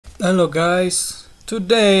Hello guys,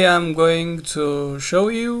 today I'm going to show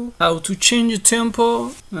you how to change the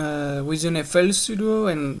tempo within FL Studio,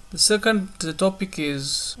 and the second topic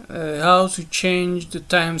is how to change the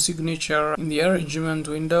time signature in the arrangement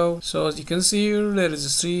window. So as you can see here, there is a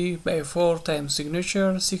 3x4 time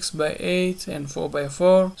signature, 6x8 and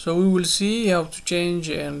 4x4. So we will see how to change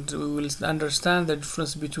and we will understand the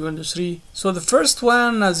difference between the three. So the first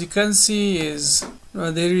one, as you can see, is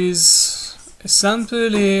there is a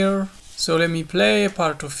sample here. So let me play a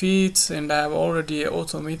part of it, and I have already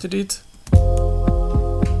automated it.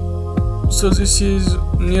 So this is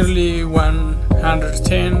nearly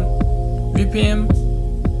 110 BPM.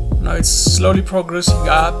 Now it's slowly progressing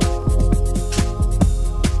up.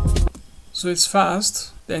 So it's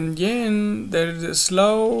fast. Then again there is a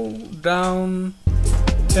slow down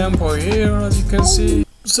tempo here, as you can see.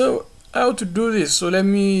 So how to do this? So let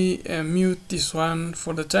me mute this one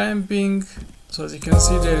for the time being. So as you can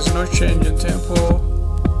see, there is no change in tempo,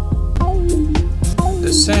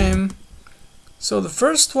 the same. So the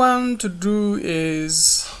first one to do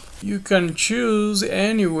is you can choose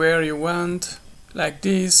anywhere you want, like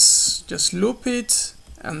this. Just loop it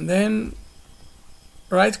and then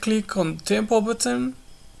right click on the tempo button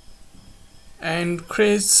and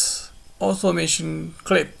create automation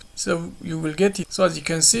clip. So you will get it. So as you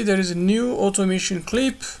can see, there is a new automation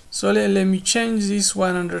clip. So let me change this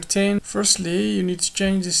 110. Firstly, you need to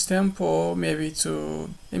change this tempo maybe to,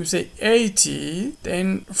 let me say 80.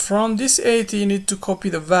 Then from this 80, you need to copy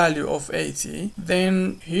the value of 80.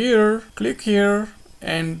 Then here, click here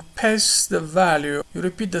and paste the value. You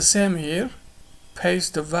repeat the same here,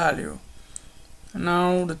 paste the value.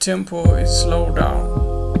 Now the tempo is slowed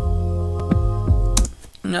down.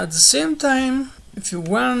 Now at the same time, if you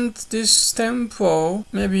want this tempo,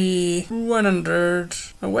 maybe 100,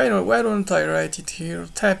 why don't I write it here,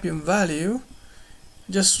 type in value,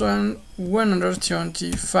 just run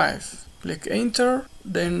 125, click enter,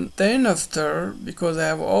 then after, because I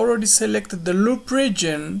have already selected the loop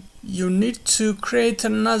region, you need to create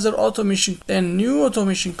another automation, then new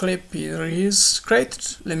automation clip here is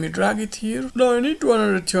created. Let me drag it here. Now I need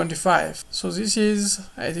 125, so this is,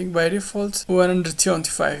 I think by default,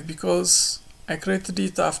 125 because I created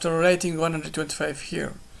it after writing 125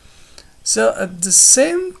 here. So at the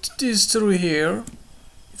same is true here.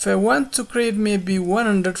 If I want to create maybe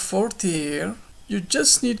 140 here, you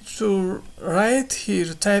just need to write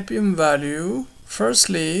here, type in value.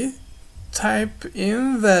 Firstly, type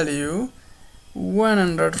in value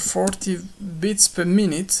 140 bits per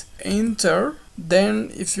minute, enter. Then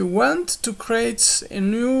if you want to create a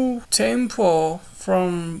new tempo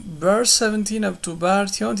from bar 17 up to bar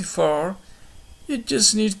 24, you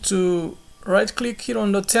just need to right click here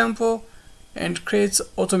on the tempo and create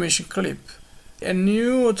automation clip. A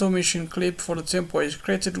new automation clip for the tempo is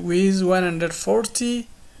created with 140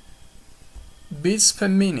 bits per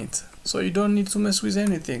minute, so you don't need to mess with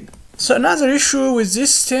anything. So another issue with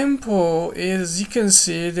this tempo is, you can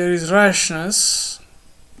see there is rashness.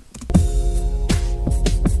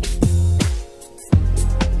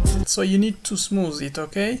 So you need to smooth it,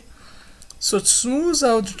 okay? So to smooth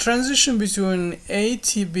out the transition between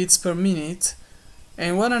 80 bits per minute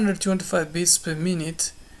and 125 bits per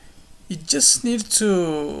minute, you just need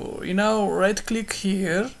to, right click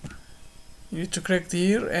here. You need to click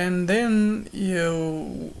here and then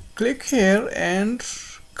you click here and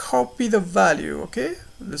copy the value, okay?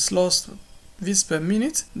 This lost bits per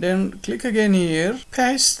minute. Then click again here,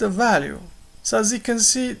 paste the value. So as you can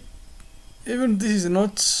see, even this is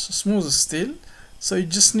not smooth still. So you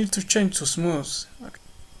just need to change to smooth. Okay.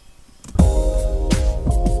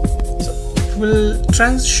 So it will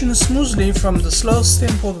transition smoothly from the slowest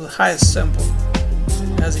tempo to the highest tempo,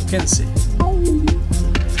 as you can see.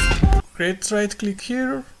 Create, right click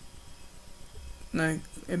here, and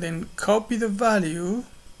then copy the value.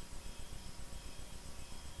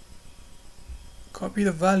 Copy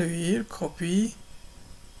the value here, copy.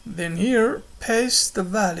 Then here, paste the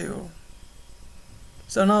value.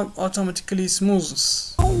 So now automatically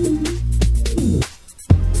smooths.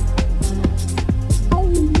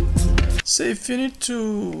 So if you need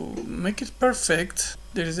to make it perfect,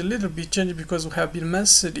 there is a little bit change because we have been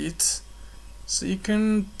messed it. So you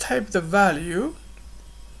can type the value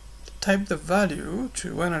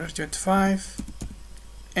to 125,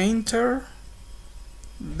 enter,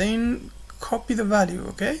 then copy the value,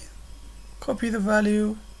 okay? Copy the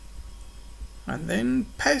value and then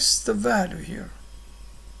paste the value here.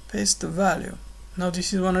 Paste the value. Now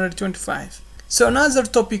this is 125. So another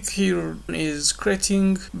topic here is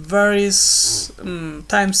creating various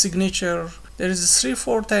time signature. There is a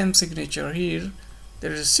 3-4 time signature here.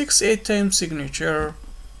 There is a 6-8 time signature.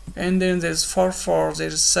 and then there's 4 4,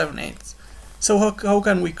 there's 7 8. So how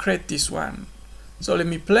can we create this one? So let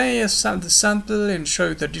me play the sample and show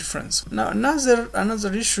you the difference. Now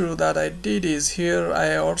another issue that I did is here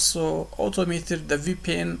I also automated the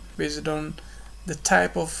VPN based on the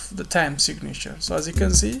type of the time signature. So as you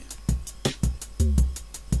can see,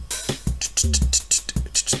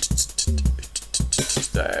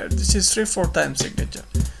 this is 3/4 time signature.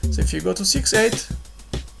 So if you go to 6/8,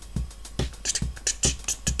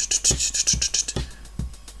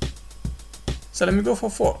 so let me go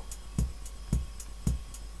for 4.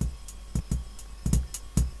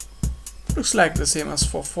 Looks like the same as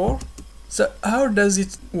 4/4. So how does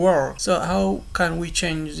it work? So how can we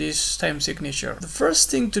change this time signature? The first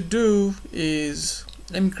thing to do is,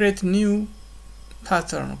 let me create a new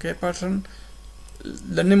pattern. Okay, pattern.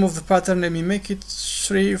 The name of the pattern, let me make it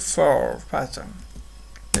 3/4 pattern.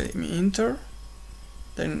 Let me enter,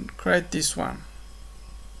 then create this one.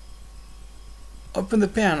 Open the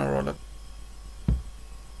piano roller.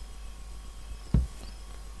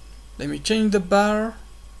 Let me change the bar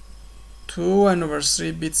to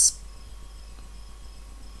 1/3 bits.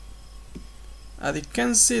 As you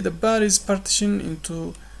can see, the bar is partitioned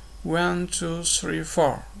into 1, 2, 3,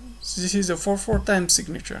 4. This is a 4/4 time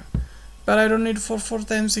signature, but I don't need 4/4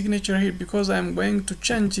 time signature here because I'm going to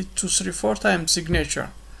change it to 3/4 time signature.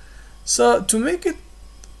 So to make it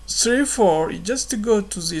 3/4, you just go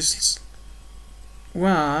to this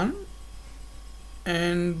one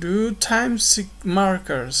and do time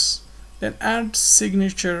markers, then add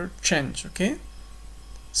signature change. Okay,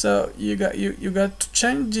 so you got to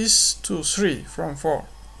change this to 3 from 4.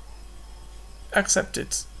 Accept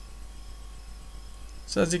it.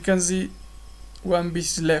 So as you can see, 1 bit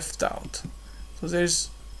is left out. So there's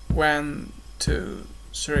 1 2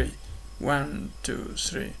 3 1 2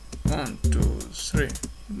 3 1 2 3.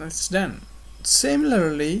 That's done.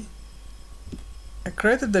 Similarly, I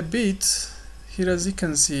created a bit here, as you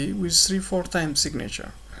can see, with 3/4 time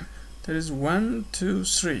signature. There is 1 2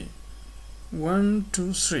 3 1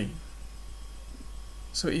 2 3.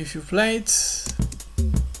 So if you play it,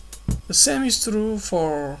 the same is true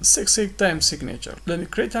for 6/8 time signature. Let me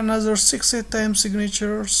create another 6/8 time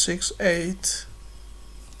signature, 6/8.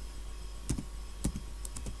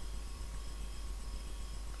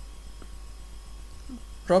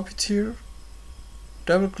 Drop it here,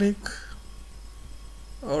 double click,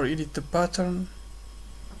 or edit the pattern.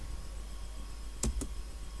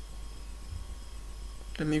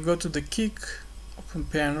 Let me go to the kick, open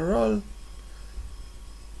piano roll.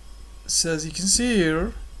 So as you can see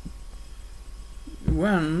here,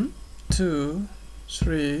 1 2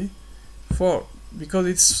 3 4, because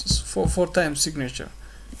it's 4/4 time signature.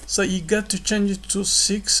 So you got to change it to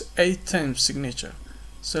 6/8 time signature.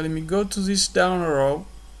 So let me go to this down arrow,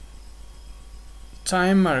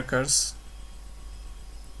 time markers,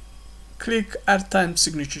 click add time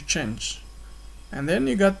signature change, and then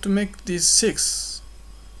you got to make this 6.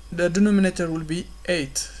 The denominator will be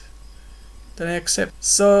 8. Then I accept.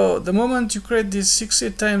 So the moment you create this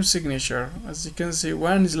 6/8 time signature, as you can see,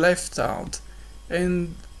 1 is left out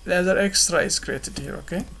and the other extra is created here.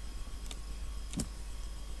 Okay,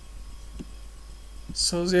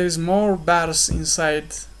 so there is more bars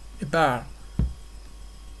inside a bar.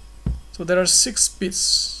 So there are 6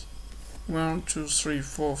 bits. 1 2 3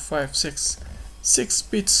 4 5 6. 6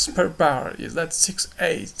 bits per bar. That's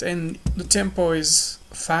 6/8, and the tempo is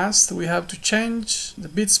fast. We have to change the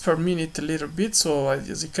bits per minute a little bit. So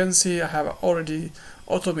as you can see, I have already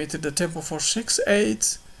automated the tempo for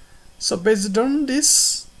 6/8. So based on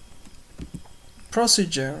this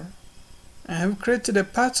procedure, I have created a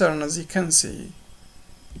pattern, as you can see.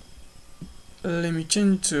 Let me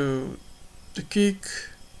change to the kick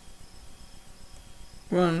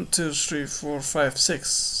 1 2 3 4 5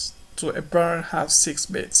 6. So a bar has 6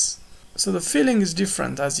 bits. So the feeling is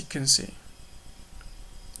different, as you can see.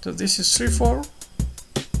 So this is 3/4.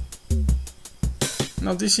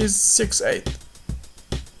 Now this is 6/8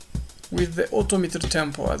 with the automated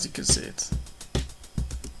tempo, as you can see it.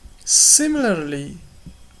 Similarly,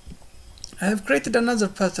 I have created another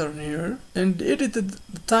pattern here and edited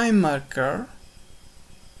the time marker,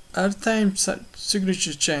 add time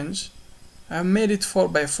signature change. I made it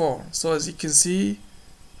 4/4. So as you can see,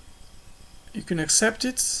 you can accept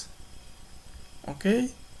it.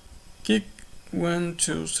 Okay, kick 1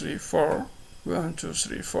 2 3 4 1 2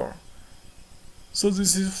 3 4. So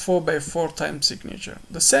this is 4/4 time signature.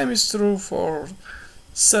 The same is true for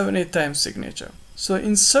 7/8 time signature. So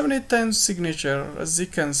in 7/8 time signature, as you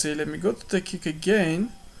can see, let me go to the kick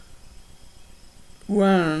again.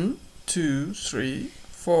 1 2 3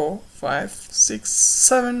 4, 5, 6,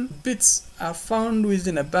 7 bits are found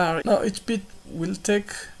within a bar. Now each bit will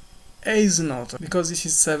take A's note because this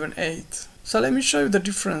is 7, 8. So let me show you the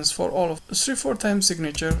difference for all of 3/4 time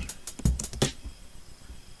signature.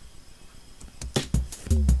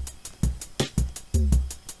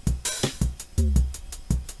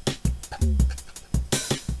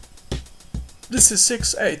 This is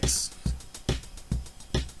 6, 8.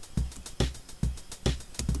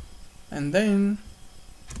 And then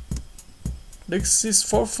this is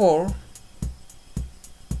 4, 4.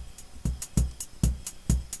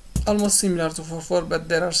 Almost similar to 4, 4, but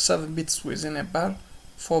there are 7 bits within a bar,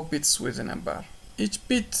 4 bits within a bar. Each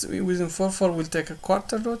bit within 4, 4 will take a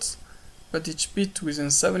quarter note, but each bit within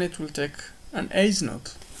 7, 8 will take an eighth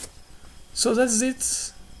note. So that's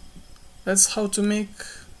it. That's how to make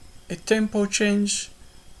a tempo change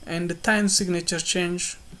and a time signature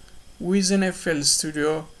change within FL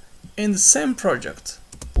Studio in the same project.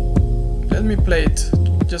 Let me play it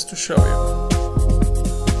just to show you.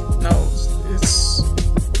 Now it's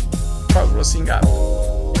progressing up.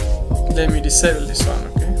 Let me disable this one,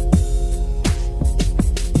 okay?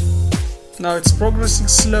 Now it's progressing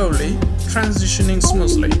slowly, transitioning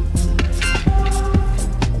smoothly.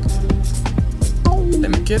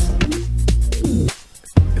 Let me get.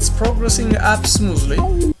 It's progressing up smoothly.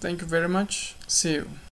 Thank you very much. See you.